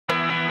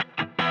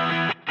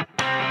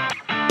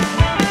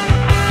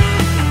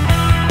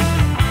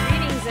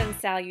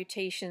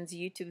Salutations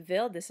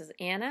YouTubeville, this is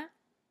Anna,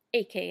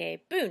 aka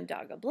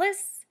BoonDoggle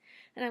Bliss,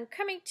 and I'm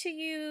coming to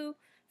you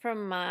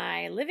from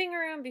my living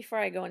room before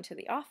I go into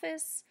the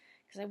office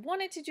because I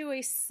wanted to do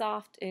a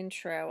soft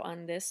intro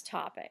on this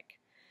topic.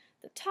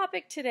 The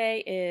topic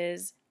today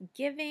is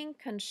giving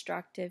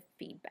constructive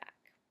feedback.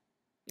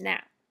 Now,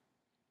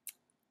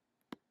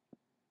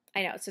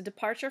 I know it's a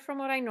departure from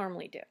what I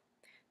normally do.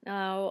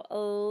 Now,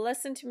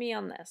 listen to me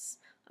on this.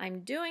 I'm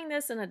doing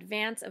this in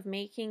advance of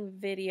making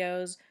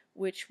videos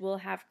which will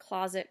have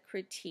closet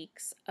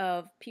critiques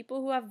of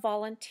people who have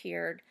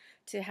volunteered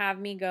to have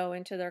me go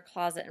into their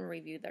closet and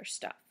review their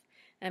stuff.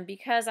 And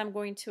because I'm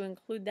going to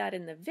include that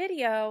in the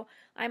video,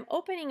 I'm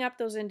opening up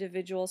those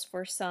individuals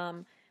for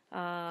some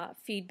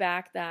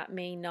feedback that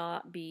may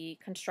not be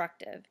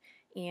constructive.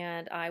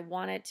 And I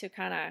wanted to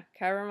kind of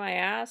cover my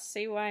ass,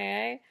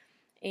 CYA,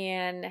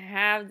 and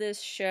have this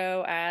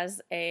show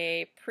as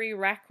a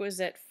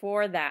prerequisite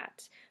for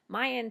that.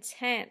 My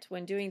intent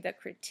when doing the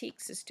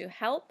critiques is to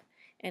help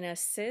and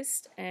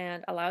assist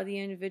and allow the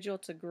individual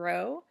to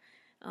grow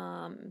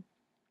and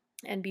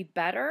be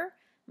better.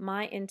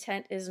 My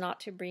intent is not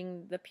to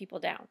bring the people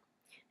down.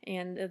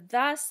 And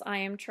thus, I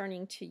am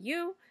turning to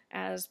you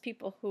as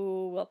people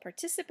who will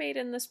participate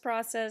in this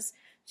process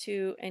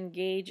to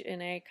engage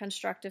in a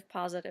constructive,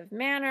 positive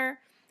manner.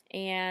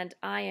 And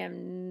I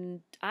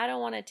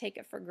don't want to take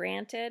it for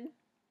granted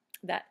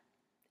that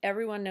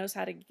everyone knows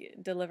how to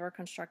deliver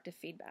constructive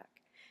feedback.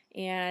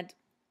 And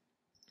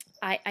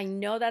I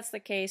know that's the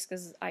case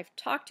because I've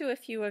talked to a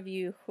few of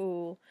you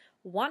who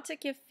want to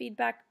give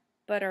feedback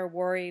but are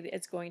worried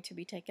it's going to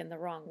be taken the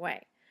wrong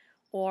way,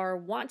 or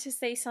want to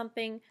say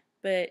something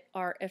but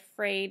are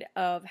afraid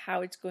of how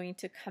it's going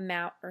to come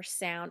out or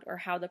sound or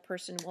how the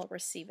person will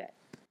receive it.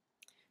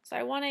 So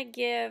I want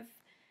to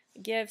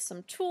give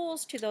some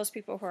tools to those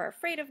people who are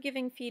afraid of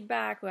giving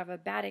feedback, who have a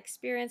bad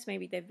experience,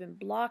 maybe they've been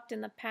blocked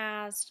in the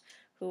past,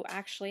 who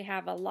actually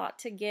have a lot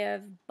to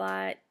give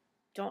but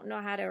don't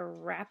know how to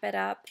wrap it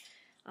up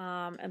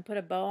and put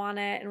a bow on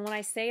it. And when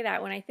I say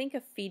that, when I think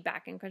of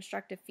feedback and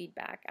constructive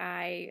feedback,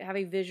 I have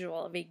a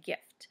visual of a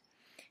gift.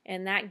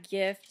 And that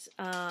gift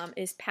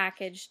is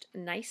packaged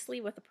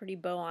nicely with a pretty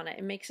bow on it.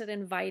 It makes it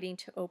inviting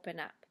to open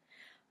up.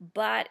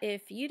 But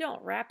if you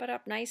don't wrap it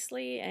up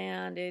nicely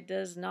and it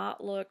does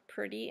not look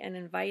pretty and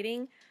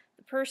inviting,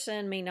 the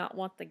person may not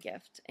want the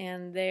gift.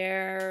 And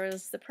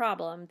there's the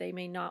problem. They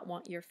may not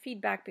want your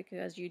feedback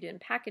because you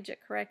didn't package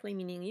it correctly,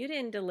 meaning you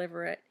didn't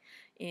deliver it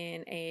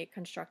in a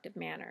constructive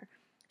manner.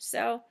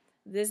 So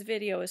this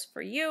video is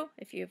for you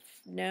if you've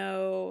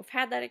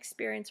had that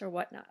experience or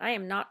whatnot. I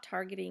am not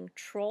targeting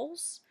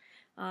trolls.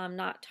 I'm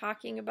not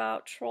talking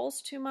about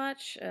trolls too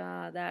much.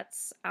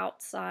 That's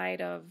outside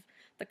of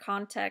the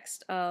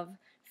context of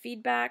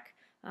feedback.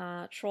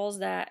 Trolls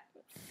that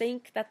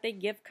think that they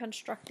give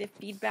constructive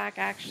feedback,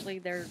 actually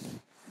they're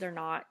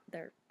not.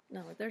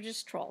 They're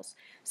just trolls.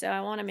 So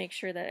I want to make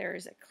sure that there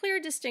is a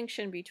clear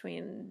distinction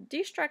between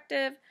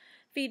destructive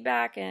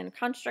feedback and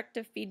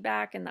constructive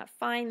feedback, and that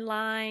fine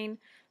line.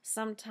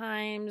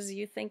 Sometimes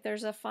you think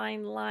there's a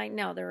fine line.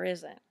 No, there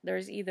isn't.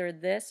 There's either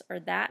this or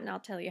that, and I'll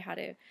tell you how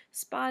to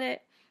spot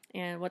it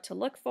and what to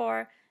look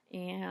for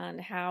and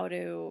how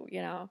to,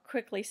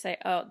 quickly say,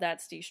 oh,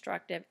 that's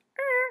destructive,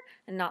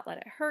 and not let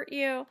it hurt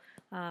you.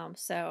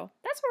 So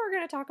that's what we're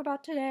going to talk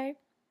about today.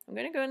 I'm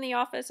going to go in the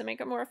office and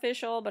make it more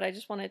official, but I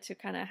just wanted to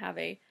kind of have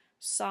a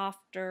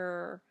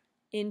softer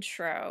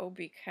intro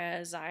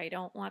because I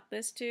don't want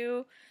this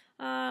to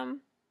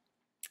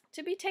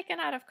be taken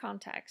out of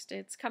context.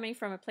 It's coming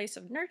from a place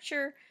of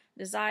nurture,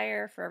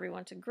 desire for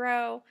everyone to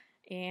grow,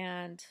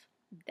 and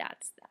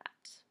that's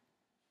that.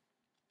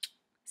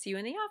 See you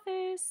in the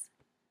office.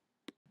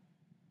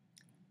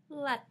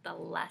 Let the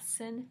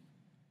lesson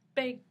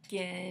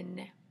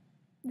begin.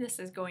 This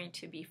is going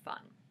to be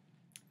fun.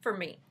 For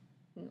me.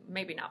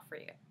 Maybe not for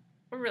you.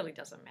 It really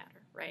doesn't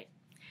matter, right?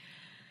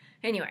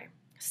 Anyway,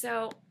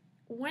 so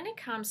when it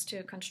comes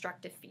to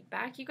constructive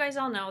feedback, you guys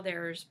all know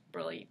there's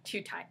really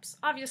two types.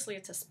 Obviously,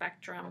 it's a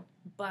spectrum,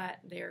 but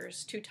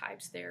there's two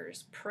types.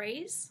 There's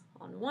praise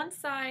on one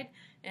side,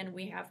 and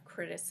we have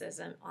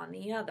criticism on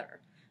the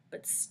other,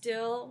 but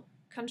still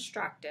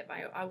constructive.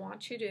 I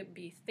want you to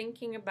be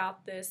thinking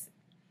about this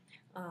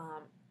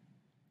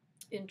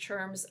in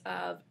terms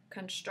of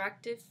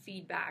constructive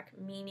feedback,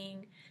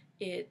 meaning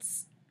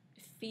it's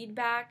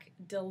feedback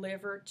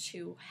delivered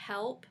to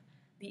help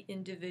the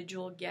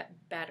individual get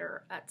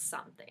better at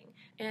something.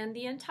 And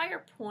the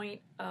entire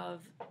point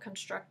of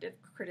constructive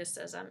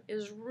criticism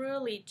is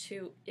really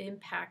to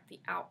impact the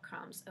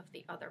outcomes of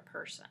the other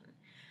person.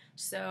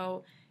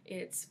 So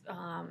it's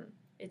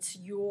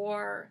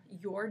your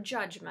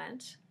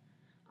judgment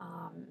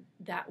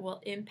that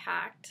will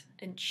impact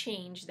and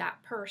change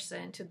that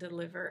person to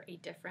deliver a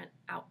different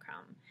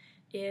outcome.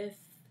 If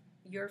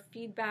your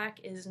feedback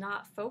is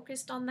not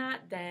focused on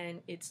that,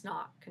 then it's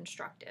not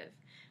constructive.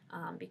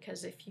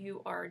 Because if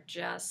you are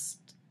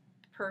just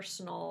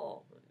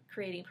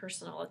creating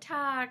personal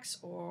attacks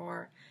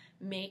or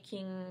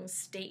making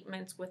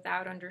statements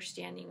without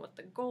understanding what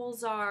the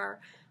goals are,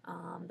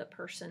 the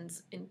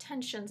person's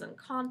intentions and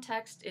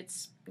context,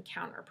 it's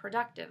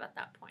counterproductive at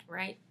that point,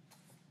 right?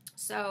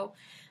 So,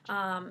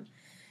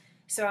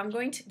 so I'm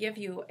going to give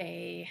you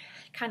a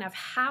kind of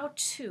how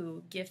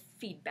to give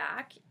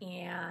feedback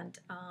and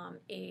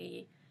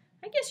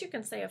I guess you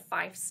can say a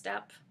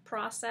 5-step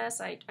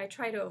process. I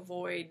try to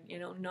avoid,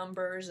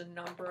 numbers and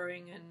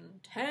numbering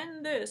and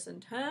 10 this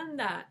and 10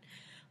 that.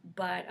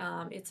 But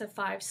it's a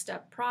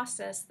 5-step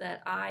process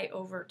that I,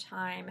 over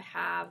time,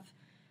 have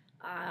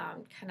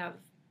kind of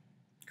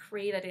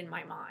created in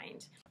my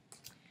mind.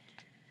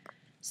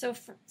 So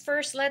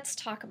first, let's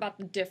talk about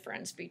the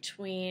difference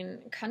between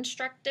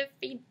constructive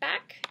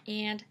feedback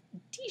and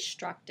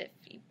destructive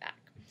feedback.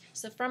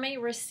 So from a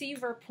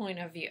receiver point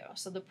of view,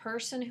 so the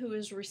person who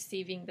is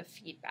receiving the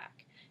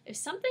feedback, if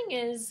something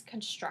is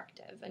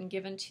constructive and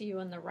given to you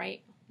in the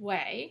right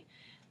way,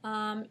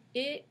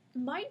 it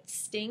might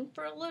sting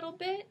for a little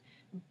bit,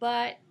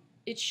 but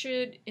it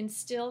should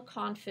instill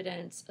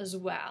confidence as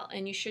well,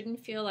 and you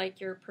shouldn't feel like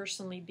you're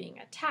personally being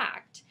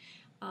attacked,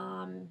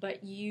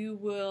 but you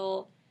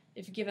will,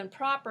 if given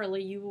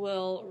properly, you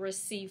will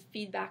receive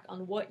feedback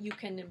on what you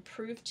can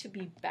improve to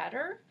be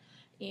better,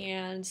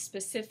 and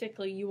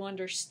specifically you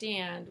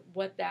understand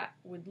what that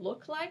would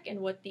look like and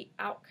what the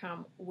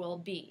outcome will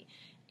be.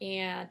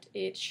 And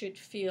it should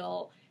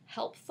feel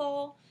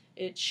helpful,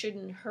 it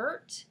shouldn't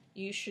hurt.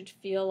 You should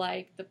feel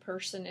like the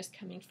person is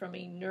coming from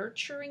a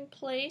nurturing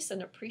place,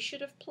 an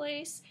appreciative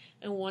place,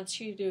 and wants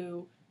you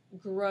to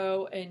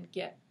grow and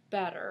get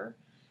better.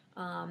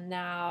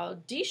 Now,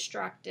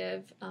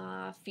 destructive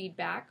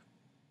feedback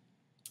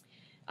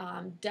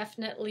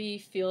definitely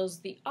feels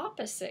the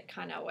opposite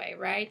kind of way,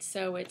 right?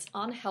 So it's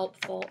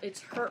unhelpful,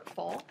 it's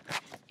hurtful,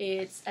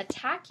 it's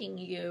attacking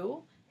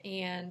you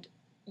and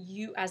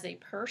you as a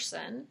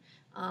person,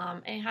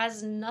 and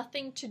has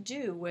nothing to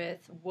do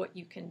with what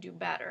you can do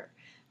better.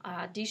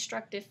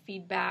 Destructive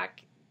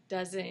feedback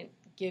doesn't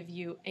give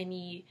you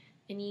any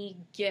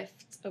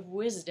gift of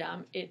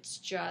wisdom. It's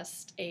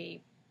just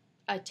a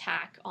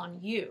attack on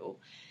you,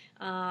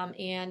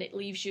 and it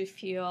leaves you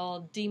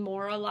feel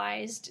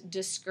demoralized,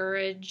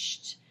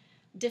 discouraged,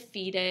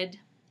 defeated,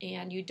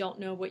 and you don't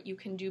know what you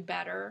can do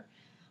better,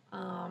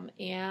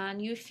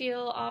 and you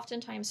feel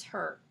oftentimes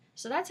hurt.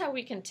 So that's how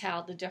we can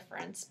tell the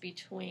difference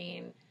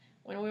between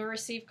when we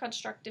receive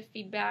constructive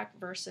feedback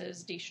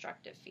versus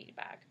destructive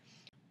feedback.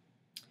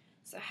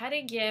 So how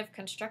to give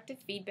constructive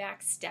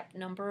feedback, step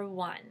number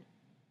 1.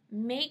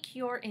 Make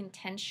your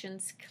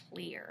intentions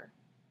clear.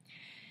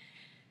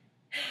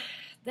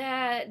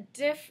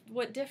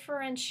 What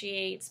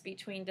differentiates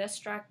between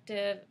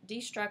destructive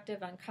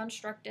and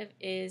constructive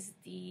is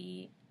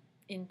the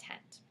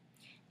intent.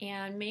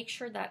 And make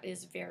sure that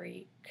is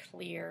very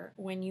clear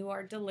when you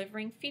are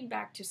delivering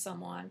feedback to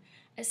someone,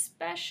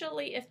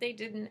 especially if they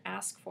didn't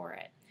ask for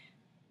it.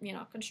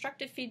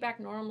 Constructive feedback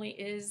normally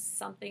is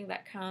something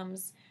that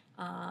comes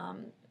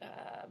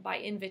by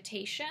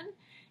invitation,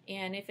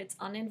 and if it's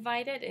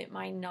uninvited, it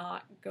might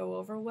not go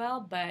over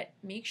well, but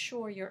make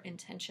sure your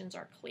intentions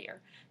are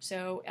clear.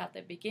 So at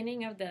the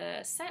beginning of the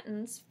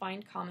sentence,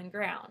 find common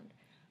ground.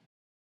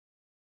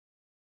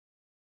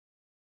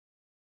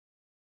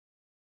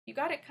 You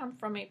got to come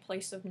from a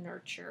place of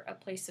nurture, a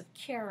place of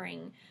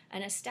caring,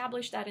 and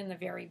establish that in the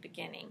very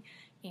beginning.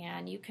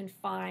 And you can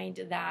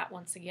find that,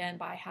 once again,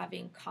 by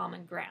having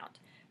common ground.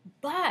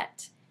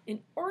 But in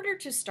order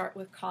to start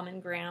with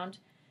common ground,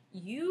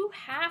 you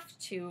have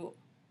to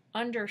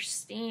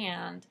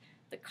understand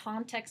the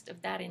context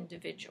of that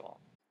individual.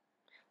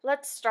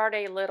 Let's start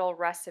a little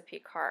recipe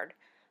card.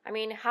 I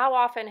mean, how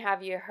often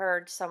have you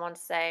heard someone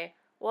say,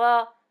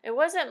 well, it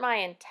wasn't my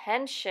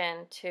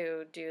intention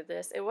to do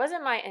this. It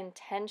wasn't my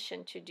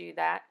intention to do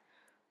that.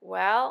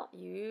 Well,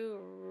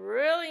 you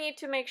really need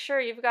to make sure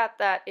you've got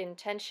that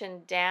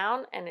intention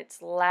down and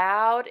it's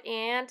loud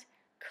and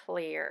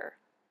clear.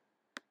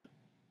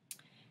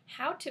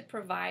 How to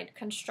provide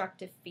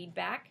constructive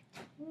feedback,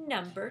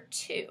 number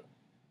 2.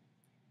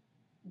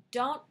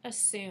 Don't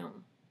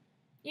assume.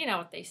 You know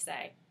what they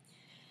say.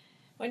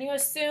 When you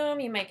assume,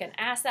 you make an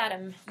ass out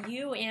of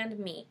you and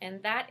me,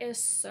 and that is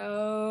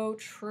so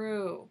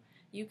true.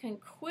 You can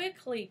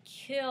quickly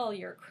kill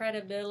your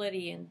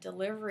credibility and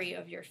delivery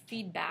of your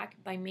feedback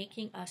by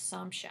making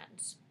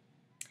assumptions.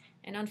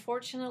 And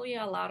unfortunately,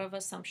 a lot of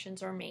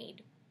assumptions are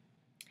made.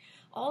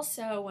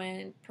 Also,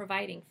 when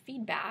providing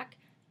feedback,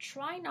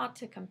 try not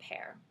to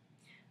compare.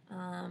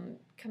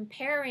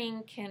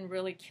 Comparing can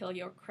really kill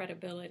your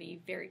credibility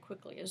very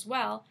quickly as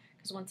well,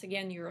 because once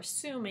again, you're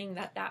assuming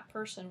that that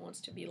person wants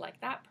to be like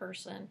that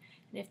person,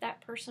 and if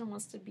that person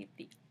wants to be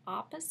the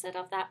opposite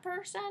of that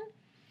person,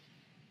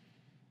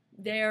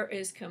 there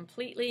is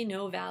completely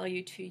no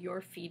value to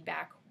your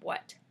feedback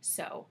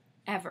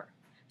whatsoever.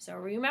 So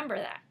remember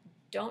that.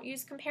 Don't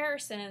use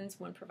comparisons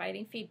when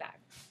providing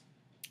feedback.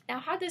 Now,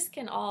 how this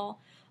can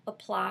all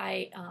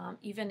apply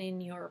even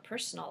in your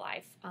personal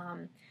life.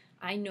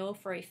 I know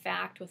for a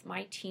fact with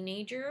my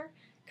teenager,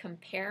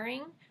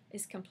 comparing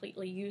is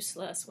completely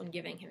useless when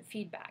giving him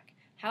feedback.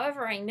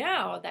 However, I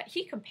know that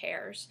he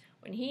compares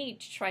when he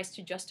tries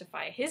to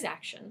justify his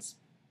actions.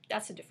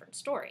 That's a different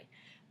story.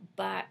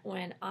 But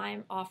when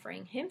I'm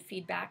offering him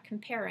feedback,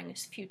 comparing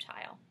is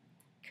futile,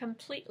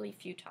 completely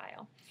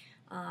futile.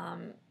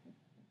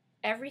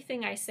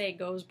 Everything I say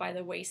goes by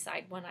the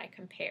wayside when I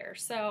compare.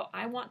 So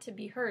I want to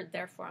be heard,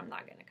 therefore I'm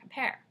not going to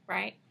compare,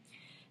 right?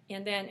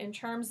 And then in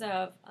terms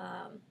of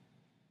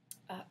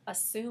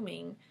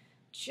assuming,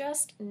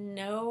 just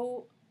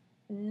know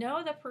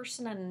the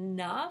person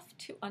enough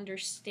to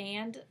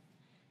understand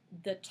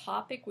the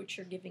topic which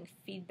you're giving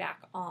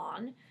feedback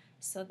on,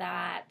 so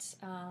that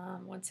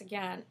once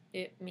again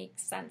it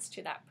makes sense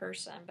to that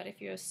person. But if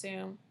you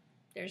assume,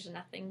 there's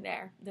nothing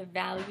there. The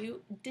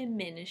value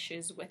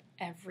diminishes with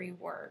every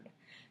word.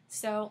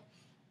 So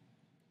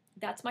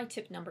that's my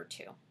tip number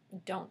 2.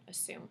 Don't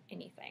assume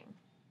anything.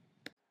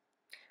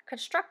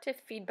 Constructive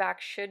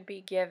feedback should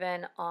be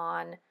given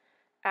on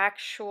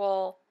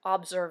actual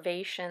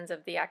observations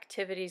of the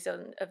activities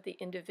of the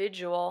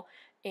individual,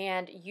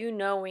 and you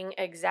knowing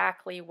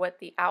exactly what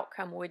the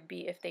outcome would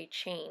be if they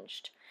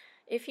changed.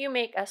 If you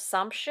make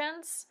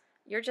assumptions,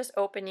 you're just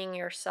opening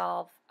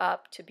yourself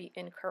up to be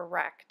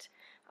incorrect.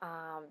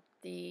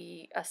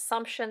 The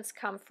assumptions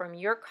come from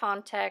your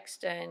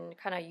context and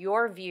kind of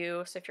your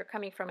view. So if you're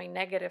coming from a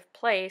negative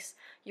place,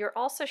 you're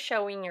also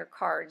showing your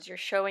cards. You're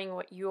showing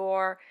what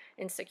your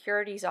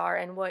insecurities are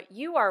and what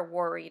you are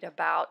worried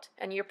about,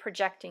 and you're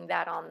projecting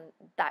that on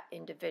that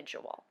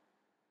individual.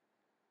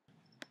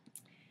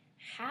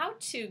 How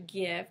to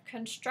give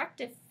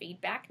constructive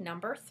feedback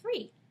number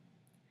 3.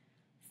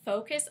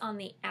 Focus on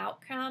the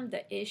outcome,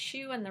 the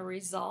issue, and the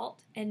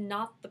result, and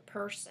not the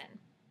person.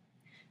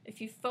 If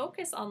you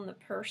focus on the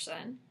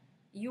person,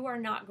 you are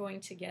not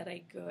going to get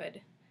a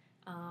good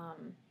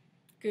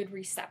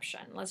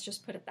reception. Let's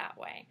just put it that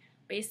way.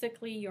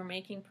 Basically, you're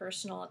making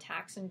personal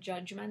attacks and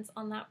judgments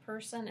on that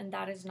person, and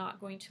that is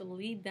not going to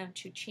lead them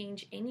to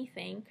change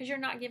anything because you're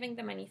not giving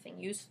them anything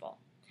useful.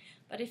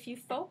 But if you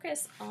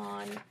focus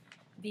on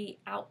the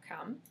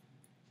outcome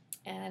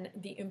and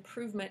the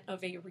improvement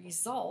of a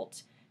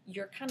result,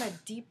 you're kind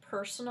of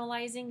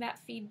depersonalizing that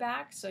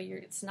feedback. So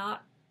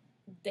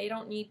they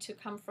don't need to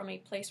come from a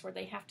place where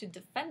they have to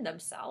defend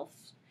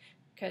themselves,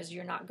 because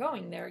you're not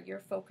going there.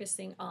 You're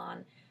focusing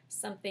on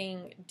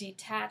something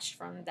detached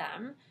from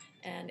them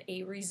and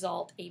a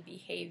result, a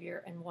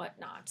behavior, and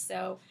whatnot.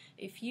 So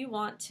if you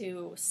want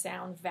to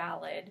sound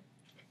valid,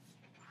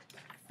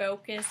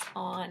 focus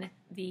on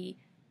the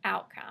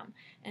outcome.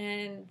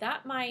 And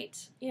that might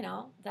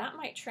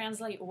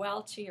translate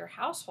well to your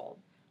household.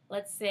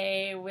 Let's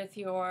say with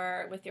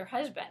your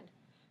husband.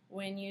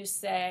 When you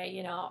say,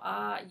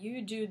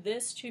 you do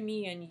this to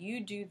me and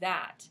you do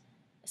that,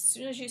 as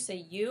soon as you say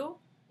you,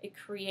 it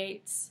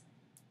creates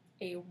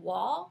a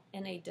wall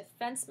and a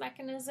defense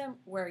mechanism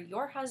where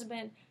your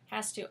husband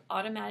has to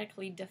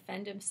automatically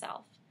defend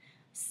himself.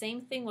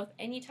 Same thing with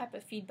any type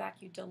of feedback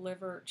you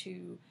deliver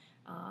to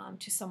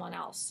someone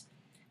else.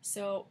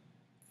 So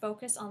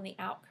focus on the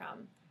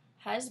outcome.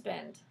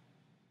 Husband,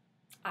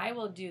 I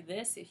will do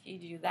this if you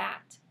do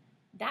that.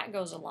 That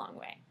goes a long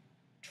way.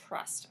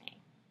 Trust me.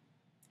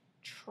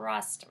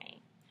 Trust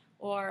me.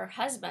 Or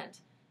husband,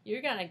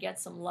 you're going to get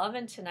some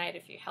loving tonight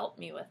if you help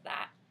me with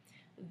that.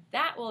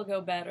 That will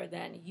go better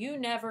than you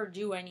never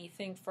do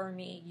anything for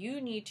me.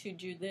 You need to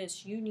do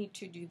this. You need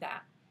to do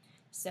that.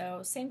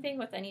 So same thing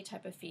with any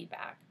type of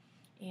feedback.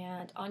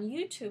 And on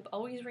YouTube,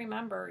 always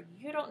remember,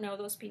 you don't know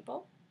those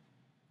people.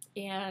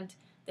 And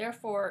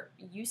therefore,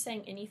 you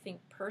saying anything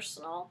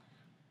personal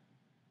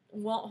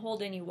won't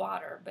hold any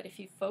water. But if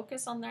you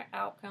focus on their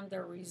outcome,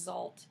 their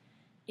result,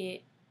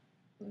 it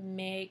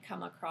may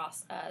come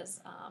across as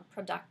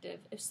productive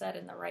if said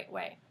in the right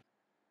way.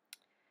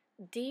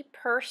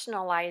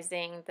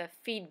 Depersonalizing the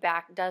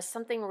feedback does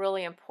something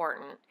really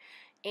important.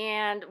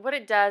 And what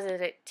it does is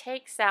it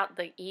takes out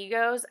the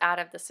egos out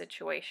of the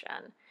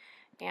situation.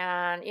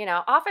 And,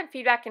 often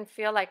feedback can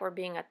feel like we're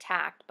being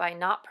attacked. By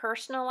not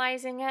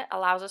personalizing it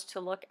allows us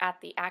to look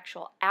at the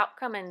actual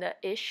outcome and the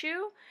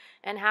issue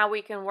and how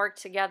we can work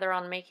together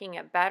on making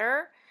it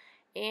better.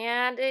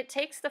 And it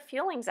takes the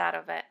feelings out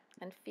of it.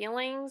 And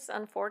feelings,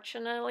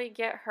 unfortunately,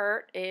 get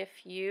hurt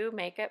if you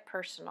make it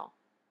personal.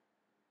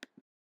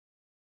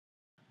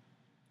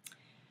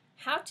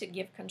 How to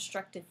give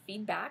constructive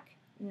feedback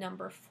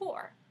number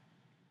 4.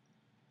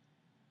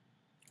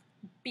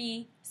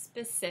 Be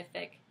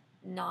specific,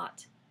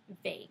 not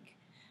vague.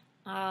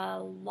 A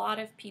lot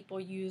of people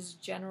use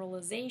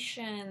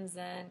generalizations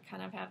and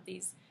kind of have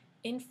these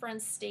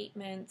inference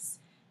statements,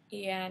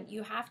 and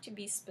you have to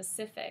be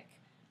specific.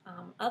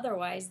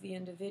 Otherwise, the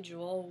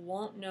individual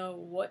won't know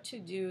what to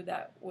do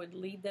that would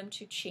lead them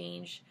to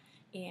change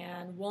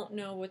and won't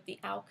know what the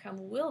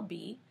outcome will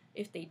be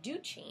if they do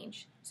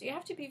change. So you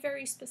have to be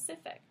very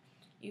specific.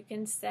 You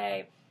can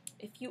say,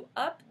 if you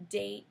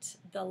update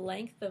the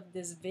length of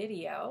this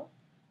video,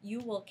 you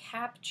will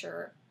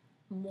capture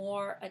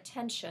more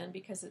attention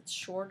because it's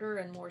shorter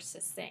and more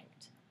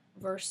succinct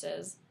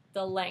versus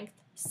the length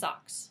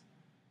sucks.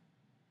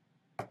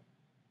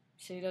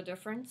 See the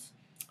difference?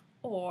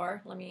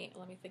 Or let me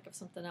think of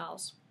something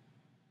else.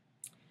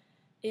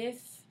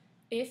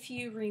 If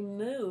you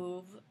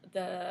remove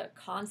the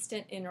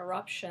constant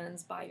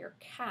interruptions by your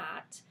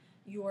cat,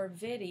 your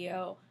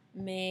video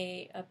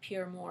may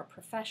appear more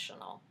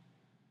professional.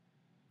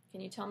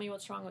 Can you tell me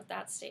what's wrong with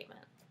that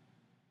statement?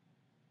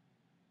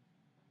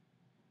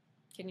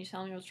 Can you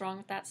tell me what's wrong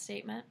with that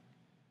statement?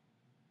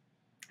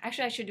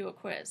 Actually, I should do a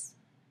quiz.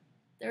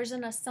 There's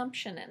an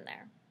assumption in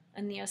there,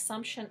 and the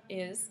assumption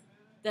is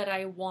that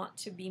I want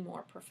to be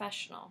more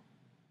professional,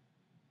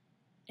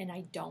 and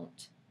I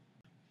don't.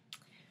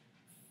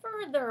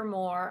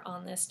 Furthermore,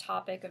 on this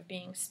topic of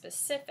being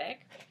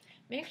specific,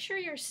 make sure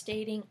you're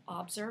stating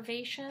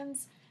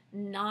observations,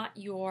 not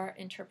your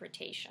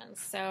interpretations.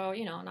 So,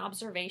 you know, an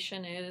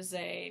observation is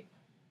a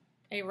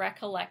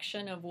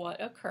recollection of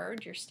what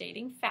occurred. You're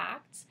stating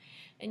facts,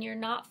 and you're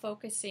not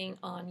focusing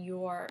on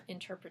your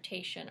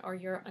interpretation or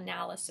your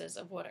analysis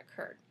of what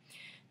occurred.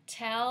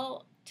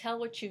 Tell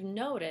what you've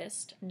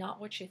noticed,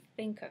 not what you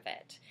think of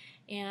it.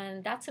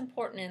 And that's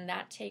important, and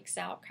that takes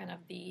out kind of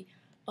the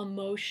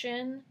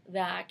emotion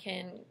that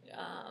can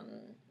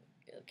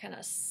kind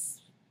of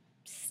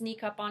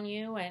sneak up on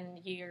you, and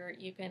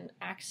you can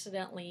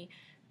accidentally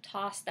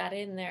toss that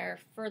in there,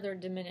 further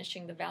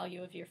diminishing the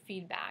value of your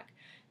feedback.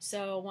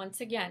 So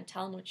once again,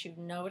 tell them what you've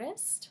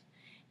noticed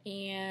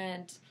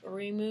and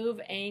remove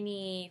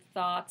any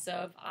thoughts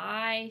of,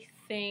 I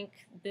think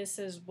this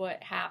is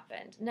what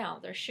happened. No,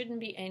 there shouldn't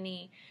be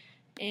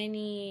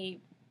any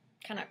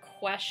kind of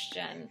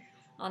question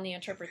on the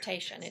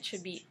interpretation. It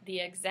should be the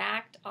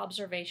exact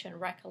observation,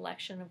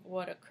 recollection of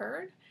what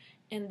occurred,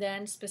 and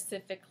then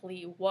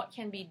specifically what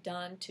can be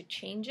done to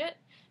change it,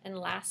 and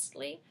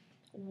lastly,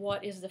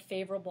 what is the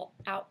favorable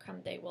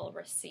outcome they will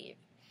receive.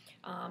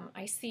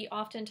 I see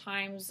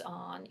oftentimes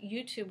on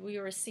YouTube we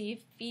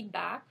receive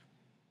feedback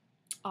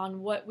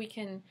on what we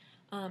can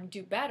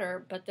do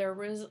better, but there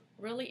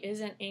really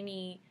isn't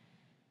any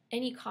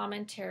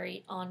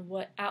commentary on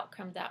what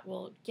outcome that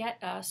will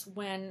get us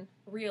when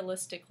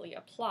realistically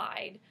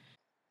applied.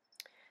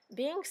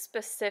 Being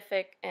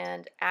specific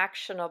and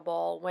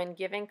actionable when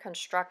giving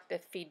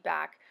constructive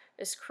feedback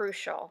is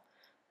crucial,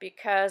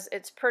 because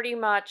it's pretty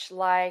much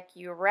like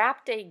you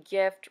wrapped a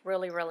gift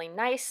really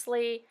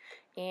nicely,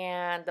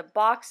 and the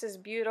box is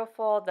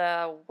beautiful,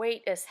 the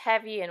weight is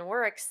heavy, and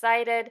we're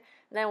excited.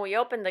 And then we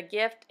open the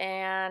gift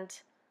and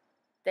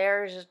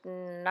there's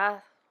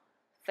nothing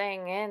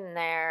in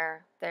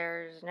there.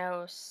 There's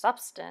no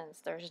substance.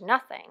 There's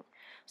nothing.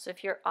 So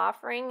if you're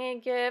offering a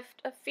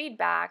gift of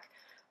feedback,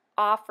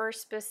 offer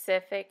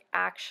specific,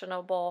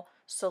 actionable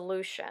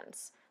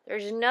solutions.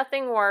 There's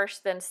nothing worse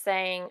than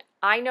saying,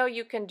 I know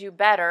you can do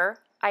better,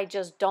 I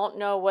just don't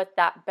know what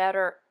that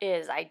better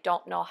is. I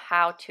don't know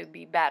how to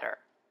be better.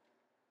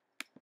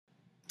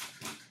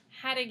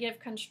 How to give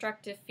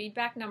constructive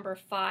feedback. Number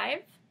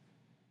 5,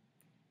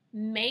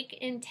 make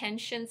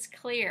intentions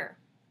clear.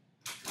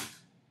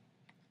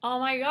 Oh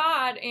my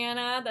God,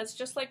 Anna, that's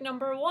just like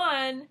number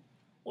 1.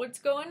 What's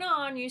going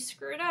on? You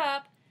screwed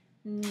up.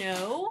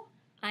 No,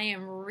 I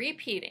am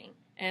repeating,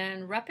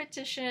 and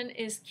repetition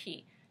is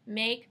key.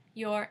 Make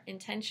your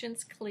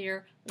intentions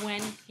clear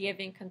when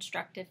giving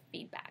constructive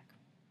feedback.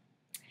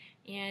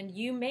 And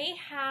you may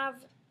have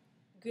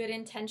good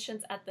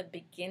intentions at the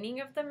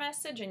beginning of the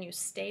message and you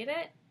state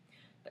it,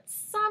 but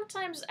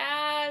sometimes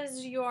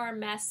as your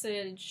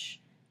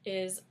message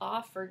is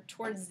offered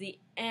towards the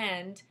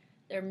end,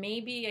 there may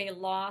be a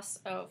loss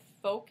of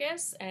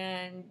focus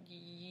and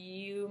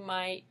you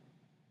might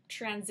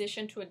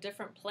transition to a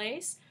different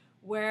place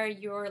where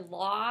you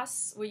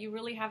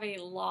really have a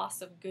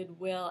loss of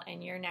goodwill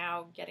and you're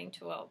now getting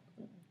to a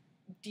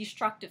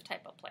destructive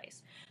type of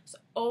place. So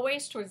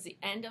always towards the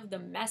end of the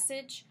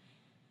message,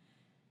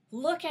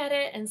 look at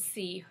it and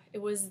see,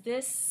 was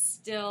this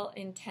still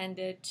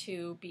intended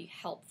to be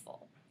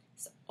helpful?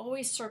 So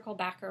always circle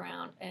back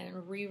around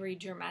and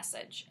reread your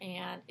message,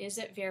 and is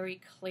it very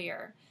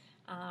clear?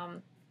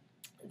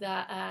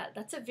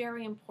 That's a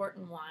very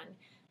important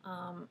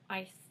one.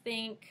 I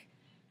think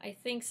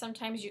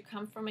sometimes you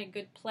come from a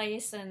good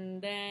place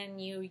and then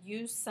you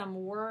use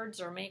some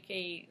words or make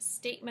a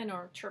statement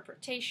or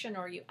interpretation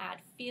or you add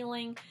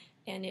feeling,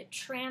 and it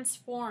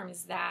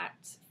transforms that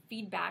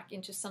feedback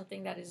into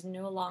something that is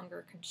no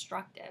longer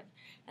constructive.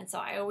 And so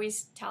I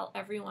always tell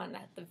everyone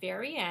at the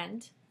very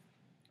end,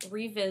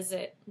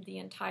 revisit the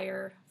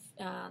entire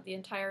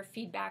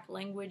feedback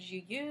language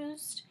you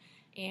used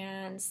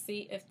and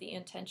see if the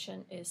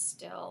intention is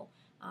still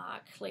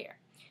clear.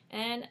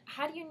 And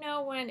how do you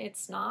know when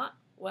it's not?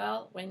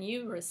 Well, when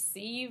you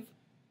receive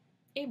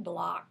a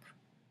block.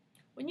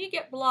 When you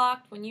get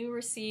blocked, when you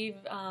receive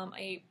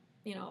a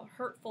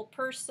hurtful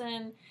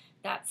person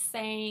that's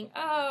saying,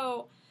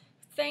 oh,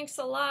 thanks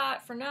a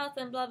lot for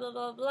nothing, blah, blah,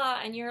 blah, blah,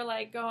 and you're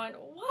like going,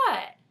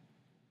 what?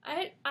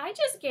 I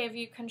just gave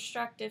you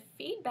constructive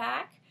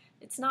feedback.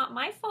 It's not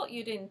my fault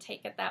you didn't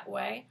take it that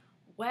way.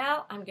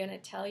 Well, I'm going to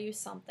tell you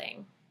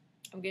something.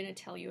 I'm going to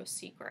tell you a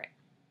secret.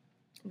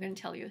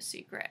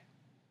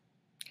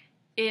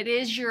 It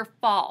is your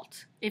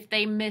fault if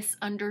they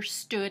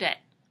misunderstood it.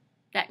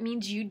 That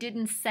means you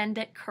didn't send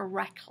it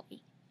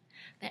correctly.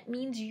 That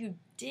means you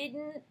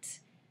didn't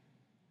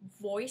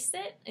voice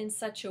it in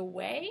such a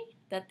way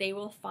that they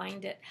will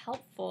find it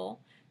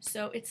helpful.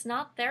 So it's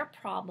not their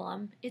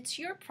problem, it's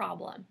your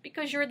problem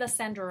because you're the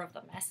sender of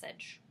the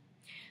message.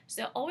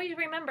 So always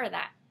remember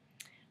that.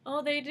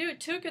 Oh, they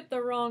took it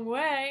the wrong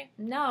way.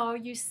 No,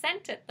 you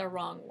sent it the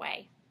wrong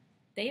way.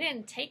 They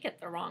didn't take it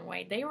the wrong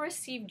way. They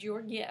received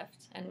your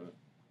gift, and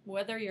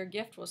whether your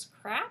gift was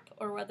crap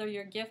or whether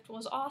your gift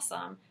was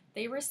awesome,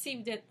 they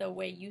received it the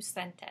way you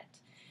sent it.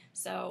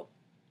 So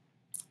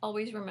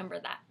always remember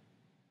that.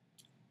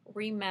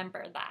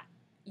 Remember that.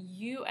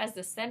 You, as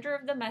the sender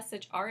of the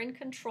message, are in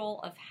control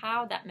of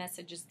how that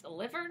message is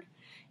delivered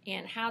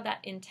and how that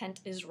intent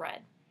is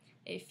read.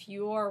 If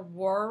you're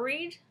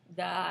worried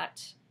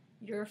that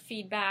your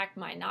feedback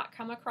might not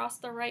come across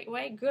the right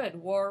way, good.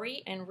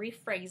 Worry and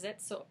rephrase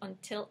it so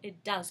until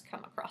it does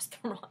come across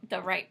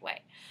the right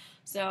way.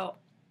 So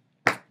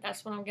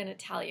that's what I'm going to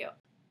tell you.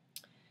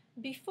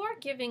 Before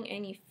giving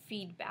any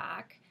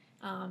feedback,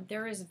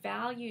 there is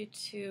value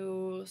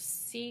to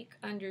seek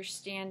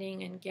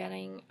understanding and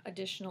getting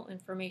additional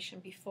information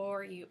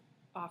before you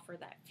offer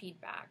that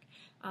feedback.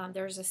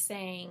 There's a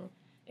saying,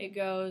 it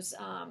goes,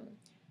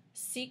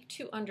 seek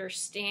to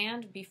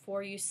understand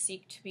before you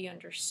seek to be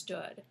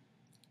understood.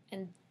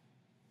 And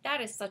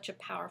that is such a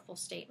powerful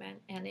statement,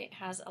 and it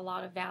has a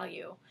lot of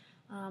value.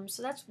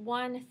 So that's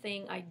one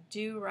thing I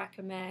do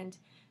recommend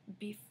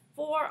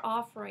before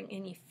offering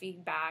any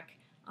feedback.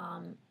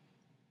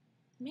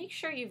 Make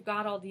sure you've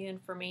got all the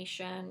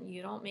information,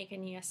 you don't make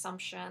any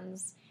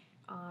assumptions,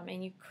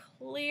 and you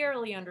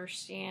clearly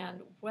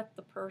understand what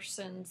the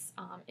person's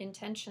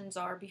intentions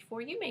are before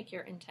you make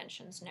your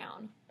intentions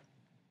known.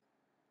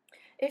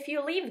 If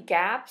you leave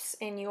gaps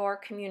in your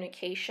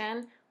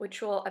communication,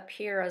 which will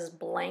appear as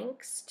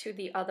blanks to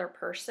the other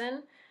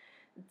person,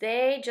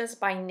 they just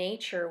by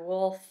nature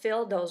will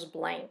fill those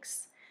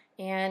blanks.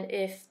 And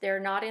if they're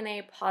not in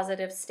a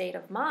positive state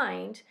of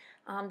mind,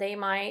 they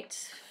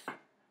might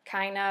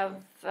kind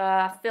of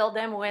fill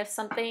them with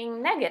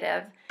something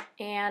negative.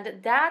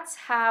 And that's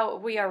how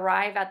we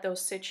arrive at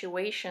those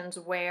situations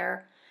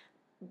where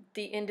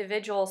the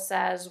individual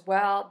says,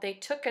 well, they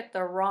took it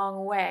the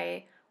wrong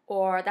way,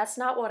 or that's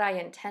not what I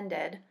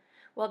intended.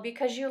 Well,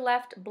 because you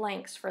left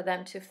blanks for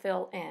them to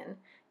fill in,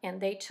 and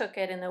they took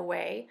it in a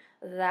way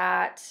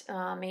that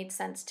made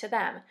sense to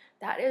them.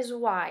 That is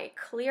why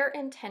clear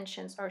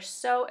intentions are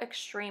so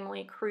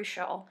extremely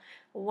crucial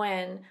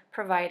when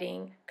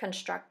providing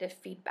constructive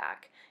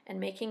feedback and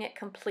making it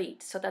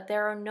complete so that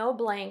there are no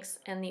blanks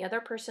and the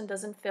other person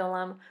doesn't fill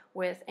them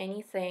with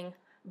anything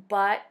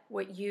but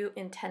what you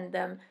intend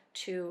them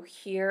to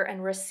hear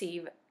and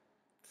receive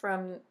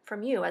from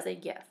you as a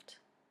gift.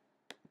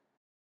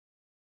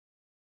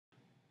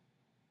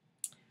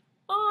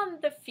 On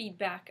the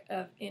feedback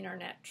of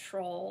internet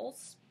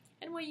trolls,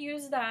 and we'll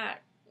use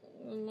that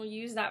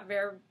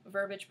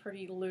verbiage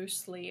pretty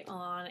loosely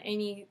on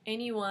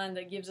anyone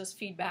that gives us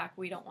feedback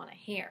we don't want to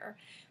hear.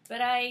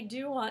 But I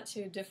do want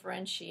to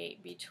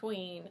differentiate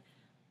between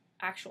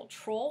actual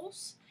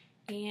trolls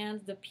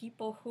and the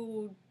people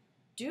who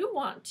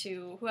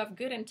have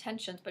good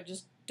intentions but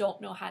just don't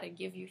know how to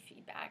give you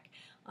feedback.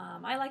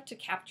 I like to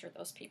capture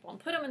those people and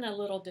put them in a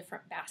little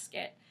different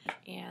basket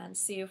and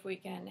see if we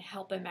can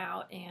help them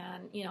out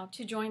and,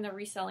 to join the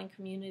reselling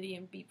community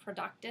and be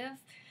productive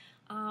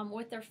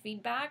with their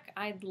feedback.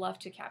 I'd love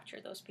to capture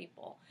those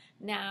people.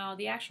 Now,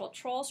 the actual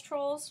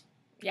trolls,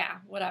 yeah,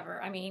 whatever.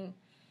 I mean,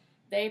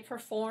 they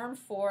perform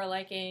for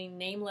like a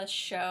nameless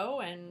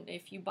show, and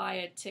if you buy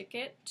a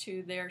ticket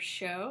to their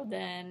show,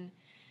 then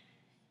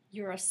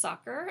you're a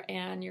sucker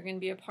and you're going to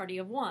be a party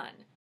of one.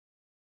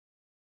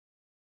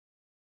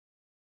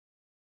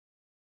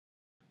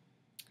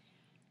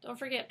 Don't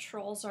forget,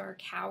 trolls are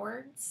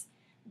cowards.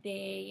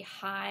 They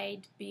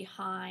hide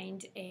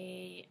behind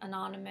an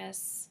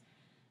anonymous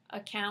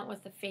account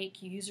with a fake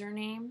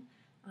username.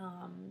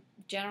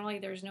 Generally,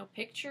 there's no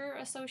picture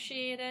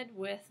associated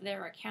with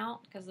their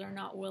account because they're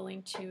not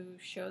willing to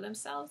show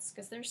themselves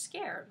because they're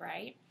scared,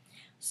 right?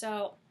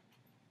 So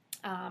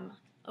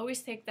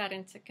always take that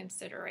into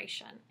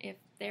consideration. If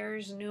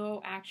there's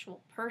no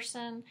actual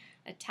person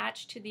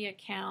attached to the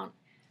account,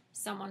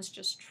 someone's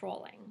just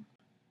trolling.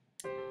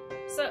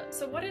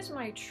 So what is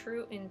my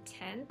true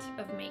intent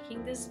of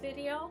making this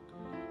video?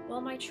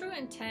 Well, my true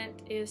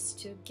intent is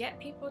to get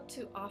people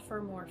to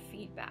offer more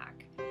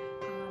feedback.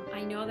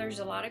 I know there's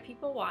a lot of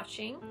people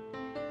watching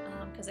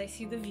because I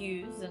see the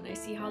views and I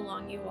see how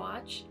long you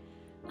watch.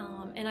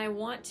 And I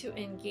want to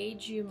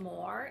engage you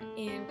more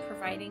in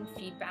providing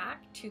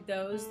feedback to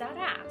those that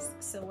ask.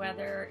 So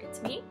whether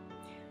it's me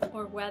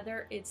or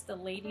whether it's the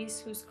ladies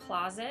whose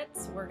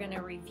closets we're going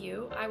to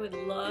review, I would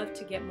love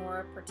to get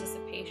more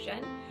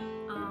participation.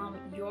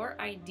 Your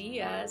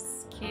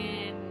ideas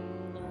can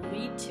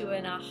lead to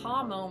an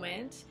aha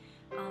moment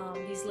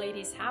these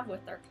ladies have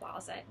with their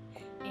closet,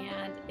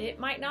 and it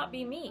might not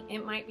be me.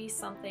 It might be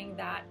something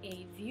that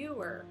a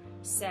viewer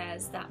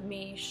says that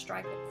may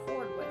strike a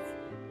chord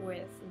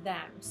with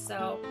them.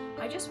 So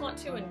I just want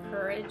to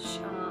encourage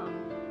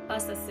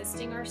us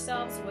assisting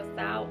ourselves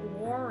without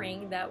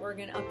worrying that we're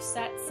going to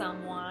upset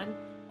someone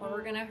or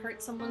we're going to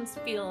hurt someone's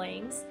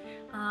feelings,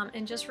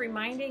 and just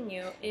reminding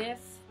you, if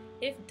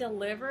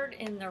delivered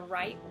in the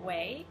right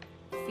way,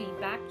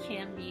 feedback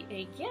can be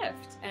a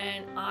gift,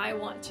 and I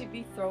want to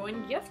be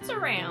throwing gifts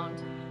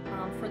around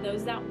for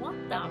those that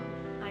want them.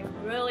 I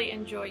really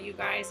enjoy you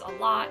guys a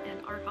lot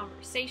and our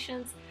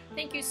conversations.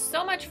 Thank you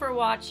so much for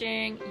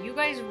watching. You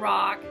guys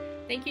rock.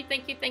 Thank you,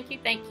 thank you, thank you,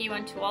 thank you.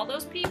 And to all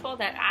those people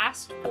that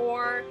asked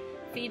for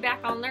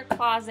feedback on their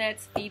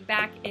closets,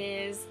 feedback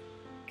is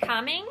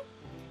coming.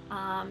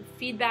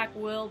 Feedback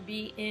will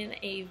be in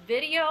a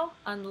video.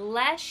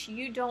 Unless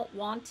you don't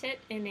want it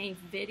in a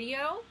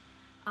video,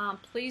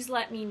 please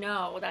let me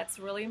know. That's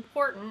really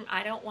important.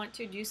 I don't want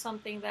to do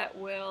something that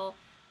will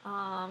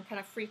kind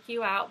of freak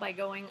you out by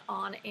going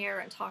on air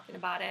and talking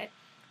about it.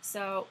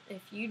 So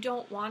if you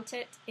don't want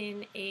it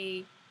in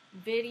a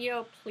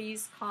video,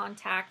 please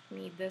contact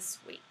me this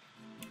week.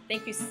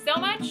 Thank you so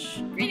much.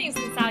 Greetings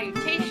and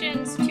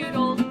salutations.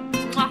 Toodles.